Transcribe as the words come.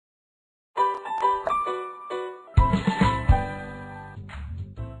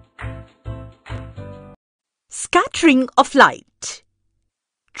Scattering of light.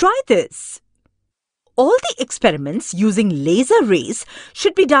 Try this. All the experiments using laser rays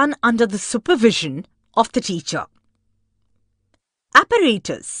should be done under the supervision of the teacher.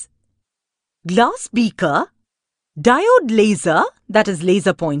 Apparatus: glass beaker, diode laser, that is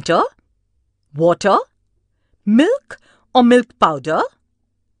laser pointer, water, milk or milk powder,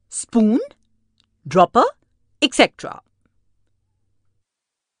 spoon, dropper, etc.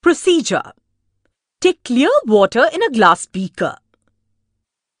 Procedure: take clear water in a glass beaker.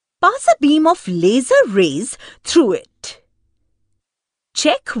 Pass a beam of laser rays through it.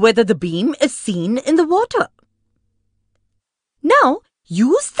 Check whether the beam is seen in the water. Now,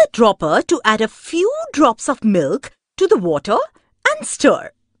 use the dropper to add a few drops of milk to the water and stir.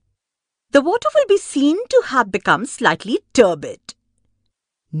 The water will be seen to have become slightly turbid.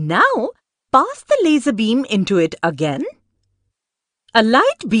 Now, pass the laser beam into it again. A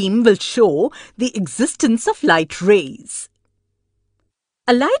light beam will show the existence of light rays.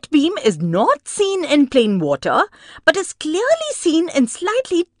 A light beam is not seen in plain water, but is clearly seen in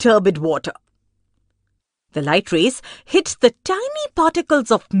slightly turbid water. The light rays hit the tiny particles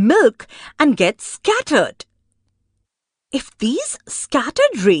of milk and get scattered. If these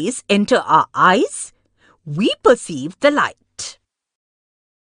scattered rays enter our eyes, we perceive the light.